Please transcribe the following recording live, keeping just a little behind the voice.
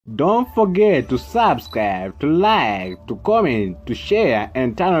Don't forget to subscribe, to like, to comment, to share,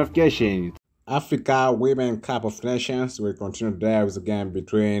 and turn notifications. Africa Women Cup of Nations will continue there with the game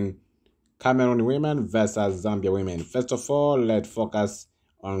between Cameroon women versus Zambia women. First of all, let's focus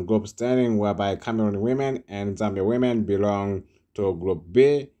on group standing, whereby Cameroon women and Zambia women belong to Group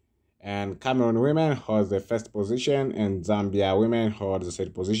B, and Cameroon women hold the first position and Zambia women hold the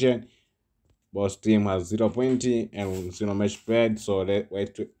third position. Both team has 0 points and 0 match played, so let's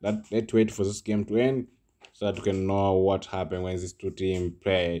wait for this game to end so that we can know what happened when these two teams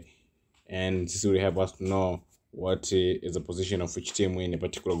play, and this will help us to know what is the position of each team in a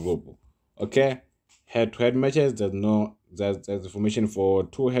particular group. Okay, head-to-head matches. There's information for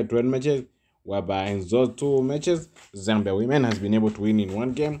 2 head-to-head matches, whereby in those 2 matches, Zambia women has been able to win in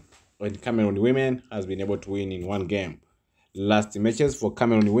 1 game, and Cameroon women has been able to win in 1 game. Last matches for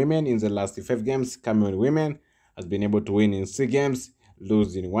Cameroon women, in the last 5 games, Cameroon women has been able to win in 6 games,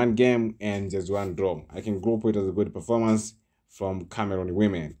 lose in 1 game, and just 1 draw. I can group it as a good performance from Cameroon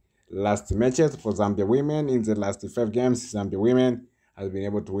women. Last matches for Zambia women, in the last 5 games, Zambia women has been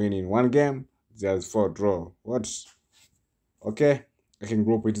able to win in 1 game, there's 4 draw. What? Okay, I can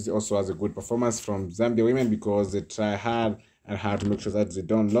group it also as a good performance from Zambia women because they try hard to make sure that they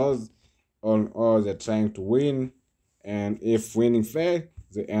don't lose, or they're trying to win. And if winning fair,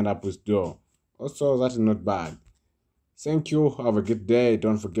 they end up with draw. Also, that is not bad. Thank you. Have a good day.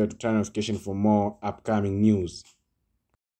 Don't forget to turn notification for more upcoming news.